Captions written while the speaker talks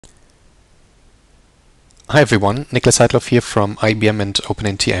Hi everyone, Niklas Heidloff here from IBM and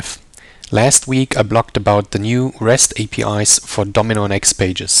OpenNTF. Last week I blogged about the new REST APIs for Domino and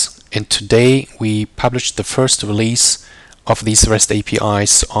XPages, and today we published the first release of these REST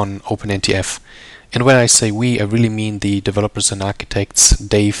APIs on OpenNTF. And when I say we, I really mean the developers and architects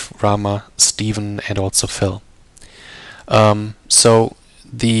Dave, Rama, Steven and also Phil. So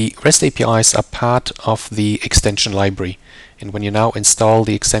the REST APIs are part of the extension library, and when you now install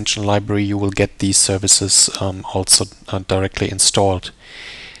the extension library you will get these services also directly installed.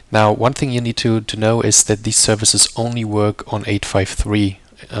 Now one thing you need to know is that these services only work on 8.5.3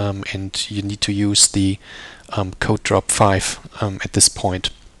 and you need to use the code drop 5 at this point.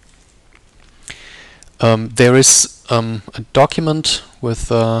 There is a document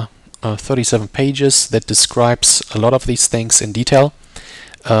with 37 pages that describes a lot of these things in detail.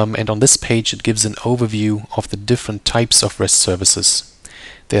 And on this page it gives an overview of the different types of REST services.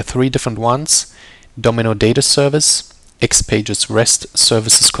 There are three different ones: Domino Data Service, XPages REST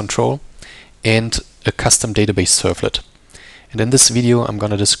Services Control, and a custom database servlet. And in this video I'm going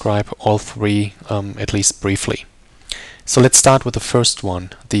to describe all three at least briefly. So let's start with the first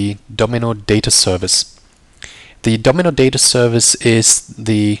one, the Domino Data Service. The Domino Data Service is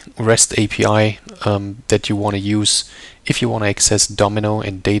the REST API that you want to use if you want to access Domino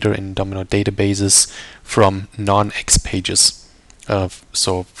and data in Domino databases from non-XPages,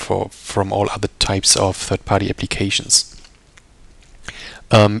 from all other types of third-party applications.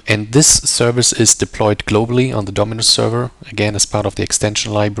 And this service is deployed globally on the Domino server, again as part of the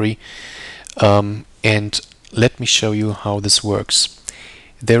extension library. And let me show you how this works.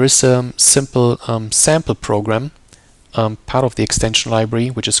 There is a simple sample program part of the extension library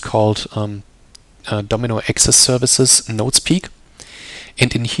which is called Domino Access Services NotesPeak,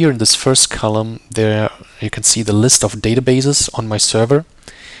 and in here in this first column there you can see the list of databases on my server,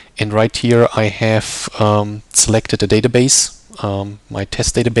 and right here I have selected a database, my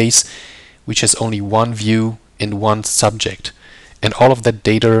test database, which has only one view and one subject, and all of that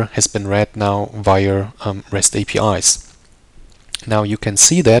data has been read now via REST APIs. Now you can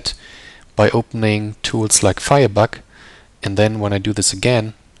see that by opening tools like Firebug, and then when I do this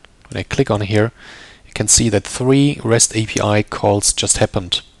again, when I click on here, you can see that three REST API calls just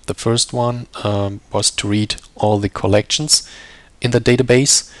happened. The first one was to read all the collections in the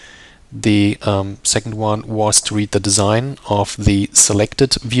database. The second one was to read the design of the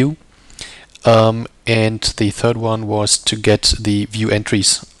selected view. And the third one was to get the view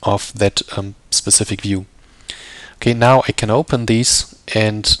entries of that specific view. Okay, now I can open these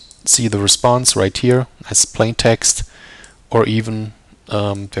and see the response right here as plain text, or even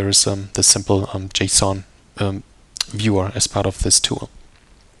there is the simple JSON viewer as part of this tool.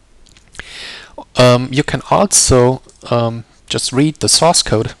 You can also just read the source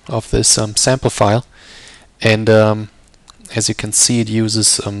code of this sample file, and as you can see it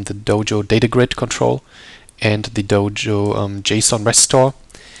uses the Dojo data grid control and the Dojo JSON REST store.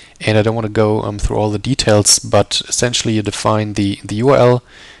 And I don't want to go through all the details, but essentially you define the URL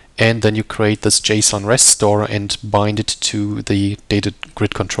and then you create this JSON REST store and bind it to the data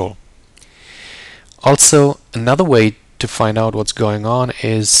grid control. Also, another way to find out what's going on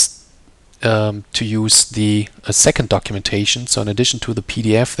is to use the second documentation. So in addition to the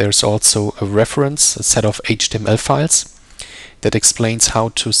PDF, there's also a reference, a set of HTML files that explains how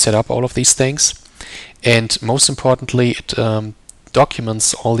to set up all of these things. And most importantly, it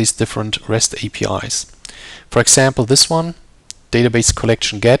documents all these different REST APIs. For example, this one, database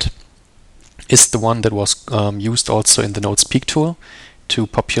collection get, is the one that was used also in the NotesPeak tool to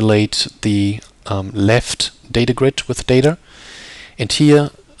populate the left data grid with data. And here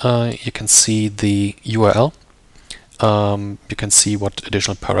you can see the URL. You can see what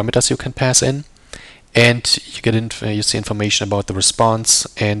additional parameters you can pass in, and you get you see information about the response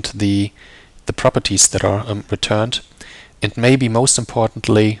and the properties that are returned. And maybe most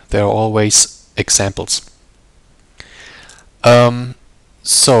importantly, there are always examples.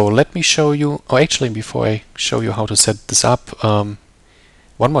 So let me show you, or actually before I show you how to set this up,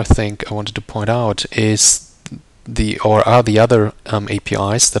 one more thing I wanted to point out is the other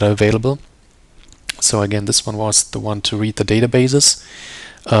APIs that are available. So again, this one was the one to read the databases.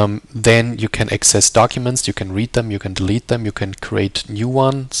 Then you can access documents, you can read them, you can delete them, you can create new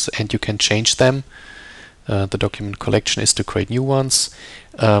ones, and you can change them. The document collection is to create new ones.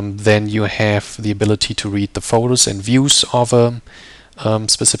 Then you have the ability to read the photos and views of a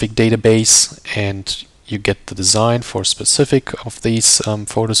specific database, and you get the design for specific of these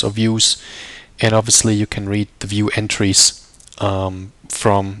photos or views. And obviously you can read the view entries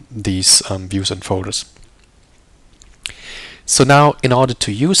from these views and photos. So now, in order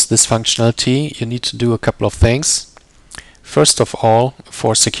to use this functionality, you need to do a couple of things. First of all,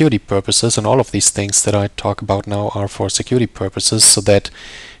 for security purposes, and all of these things that I talk about now are for security purposes, so that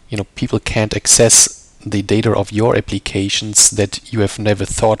people can't access the data of your applications that you have never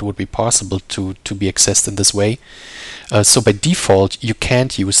thought would be possible to be accessed in this way. So by default, you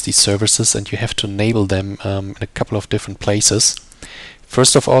can't use these services, and you have to enable them in a couple of different places.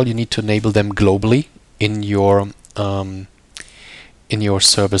 First of all, you need to enable them globally in your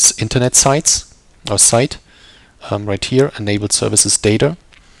service internet sites or site. Right here, enabled services data.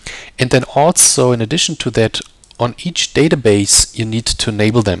 And then also, in addition to that, on each database you need to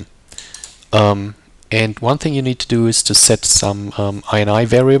enable them. And one thing you need to do is to set some INI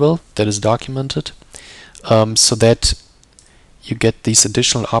variable that is documented, so that you get these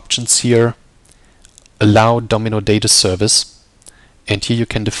additional options here. Allow Domino data service, and here you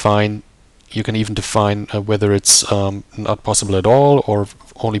can even define whether it's not possible at all, or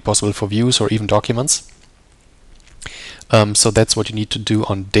only possible for views, or even documents. So that's what you need to do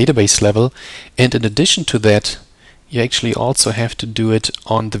on database level. And in addition to that, you actually also have to do it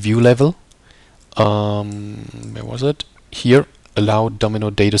on the view level. Where was it? Here, allow Domino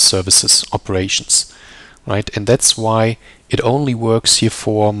data services operations, right? And that's why it only works here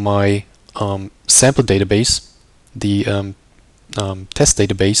for my sample database, the test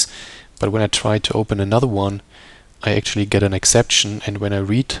database. But when I try to open another one, I actually get an exception. And when I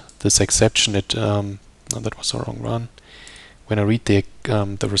read this exception, no, that was the wrong run. When I read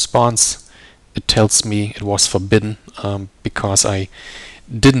the response, it tells me it was forbidden because I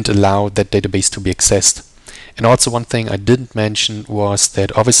didn't allow that database to be accessed. And also, one thing I didn't mention was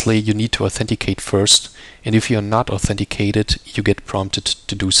that obviously you need to authenticate first, and if you're not authenticated, you get prompted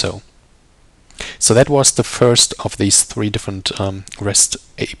to do so. So that was the first of these three different REST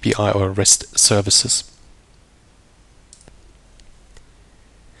API or REST services.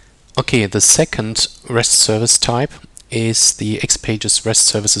 Okay, the second REST service type is the XPages REST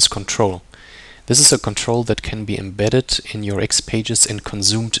Services control. This is a control that can be embedded in your XPages and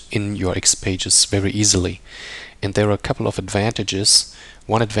consumed in your XPages very easily. And there are a couple of advantages.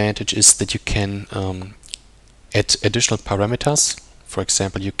 One advantage is that you can add additional parameters. For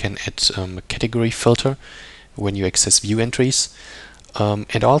example, you can add a category filter when you access view entries.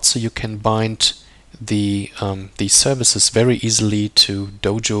 And also you can bind these services very easily to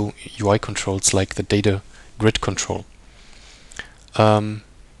Dojo UI controls like the data grid control.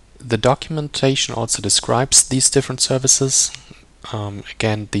 The documentation also describes these different services.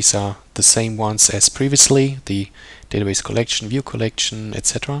 Again, these are the same ones as previously, the database collection, view collection,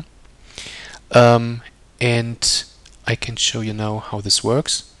 etc. And I can show you now how this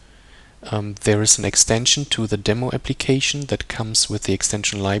works. There is an extension to the demo application that comes with the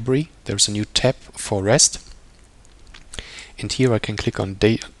extension library. There's a new tab for REST. And here I can click on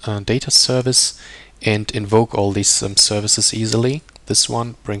data service and invoke all these services easily. This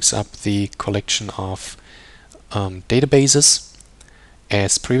one brings up the collection of databases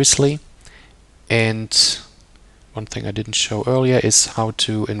as previously. And one thing I didn't show earlier is how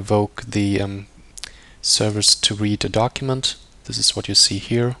to invoke the servers to read a document. This is what you see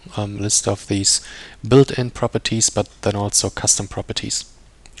here, list of these built-in properties, but then also custom properties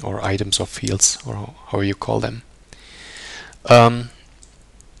or items or fields, or however you call them.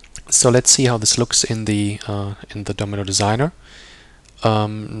 So let's see how this looks in the Domino Designer.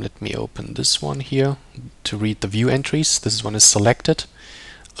 Let me open this one here to read the view entries. This one is selected.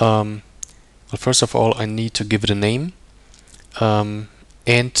 Well, first of all, I need to give it a name,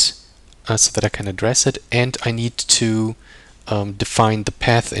 and so that I can address it, and I need to define the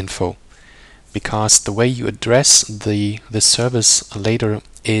path info, because the way you address the service later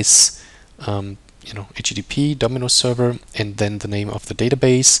is HTTP Domino server, and then the name of the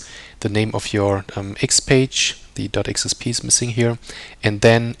database, the name of your XPage, the .xsp is missing here, and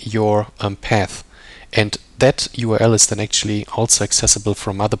then your path. And that URL is then actually also accessible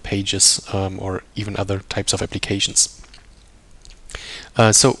from other pages or even other types of applications.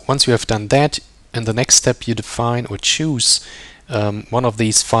 So once you have done that, in the next step you define or choose one of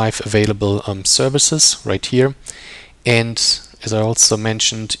these 5 available services right here. And as I also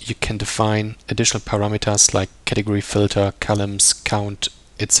mentioned, you can define additional parameters like category filter, columns, count,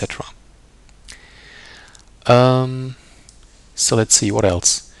 etc. So let's see what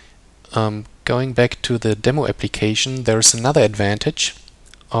else. Going back to the demo application, there is another advantage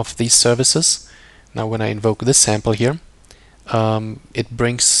of these services. Now when I invoke this sample here, it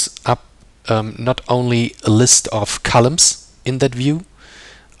brings up not only a list of columns in that view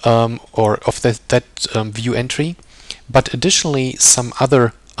or of that view entry, but additionally some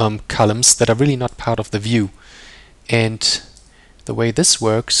other columns that are really not part of the view. And The way this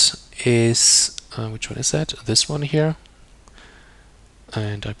works is, which one is that? This one here.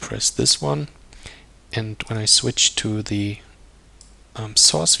 And I press this one. And when I switch to the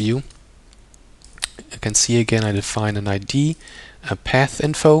source view, you can see again I define an ID, a path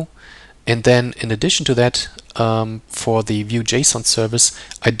info, and then in addition to that, for the Vue.json service,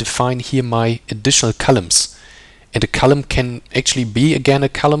 I define here my additional columns. And a column can actually be again a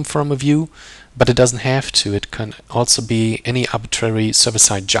column from a view, but it doesn't have to. It can also be any arbitrary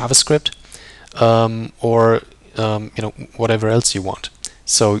server-side JavaScript or whatever else you want.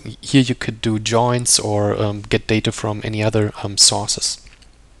 So here you could do joins or get data from any other sources.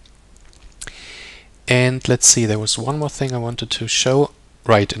 And let's see, there was one more thing I wanted to show.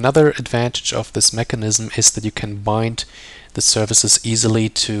 Right, another advantage of this mechanism is that you can bind the services easily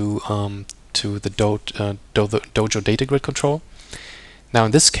to the Dojo data grid control. Now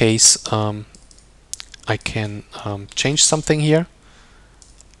in this case, I can change something here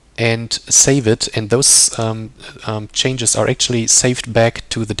and save it, and those changes are actually saved back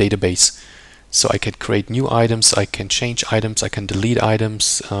to the database. So I can create new items, I can change items, I can delete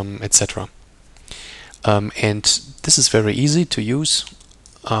items, etc. And this is very easy to use.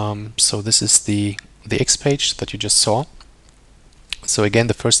 So this is the XPage that you just saw. So again,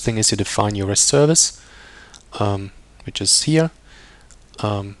 the first thing is you define your REST service, which is here.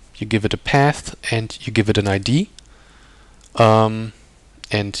 You give it a path and you give it an ID,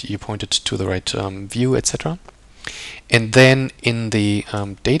 and you point it to the right view, etc. And then in the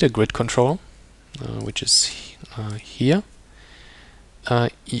data grid control, which is here,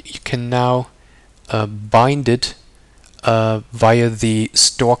 you can now bind it via the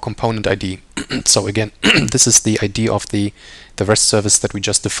store component ID. So again, this is the ID of the REST service that we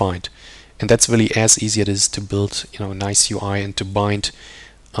just defined, and that's really as easy as it is to build a nice UI and to bind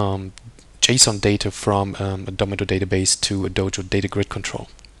JSON data from a Domino database to a Dojo data grid control.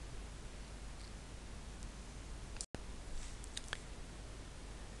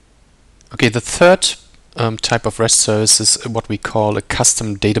 Okay, the third type of REST service is what we call a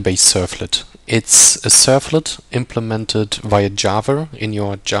custom database servlet. It's a servlet implemented via Java in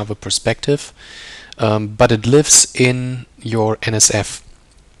your Java perspective, but it lives in your NSF.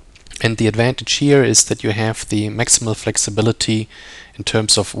 And the advantage here is that you have the maximal flexibility in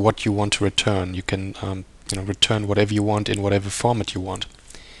terms of what you want to return. You can return whatever you want in whatever format you want.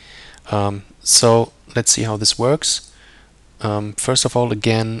 So let's see how this works. First of all,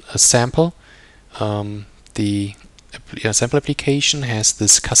 again, a sample. The sample application has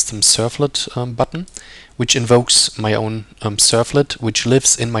this custom servlet button, which invokes my own servlet, which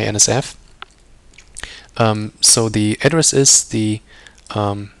lives in my NSF. So the address is the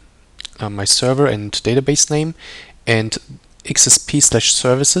my server and database name, and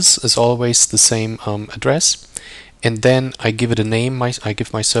xsp/services is always the same address. And then I give it a name. I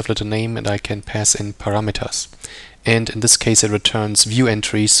give my servlet a name, and I can pass in parameters. And in this case, it returns view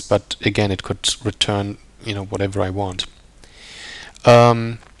entries, but again, it could return whatever I want.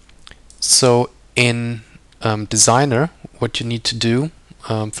 So in Designer, what you need to do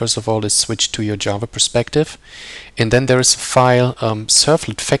first of all is switch to your Java perspective, and then there is a file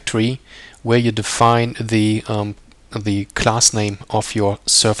servlet factory where you define the class name of your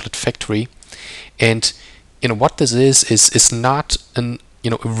servlet factory. And what this is not a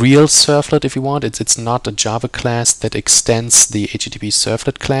real servlet, if you want. It's not a Java class that extends the HTTP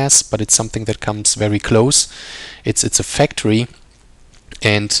servlet class, but it's something that comes very close. It's a factory,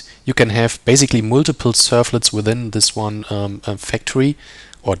 and you can have basically multiple servlets within this one factory,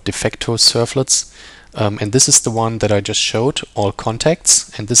 or de facto servlets. And this is the one that I just showed, all contacts,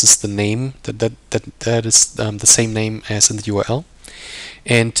 and this is the name that is the same name as in the URL.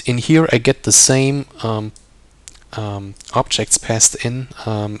 And in here I get the same objects passed in,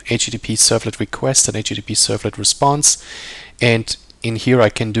 HTTP servlet request and HTTP servlet response, and in here I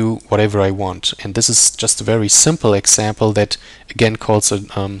can do whatever I want. And this is just a very simple example that again calls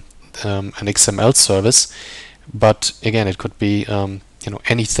an XML service, but again it could be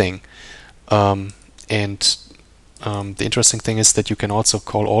anything. And the interesting thing is that you can also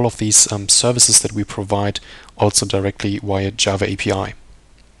call all of these services that we provide also directly via Java API.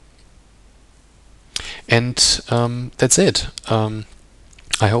 And that's it.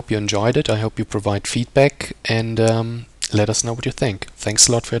 I hope you enjoyed it. I hope you provide feedback, and let us know what you think. Thanks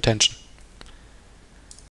a lot for your attention.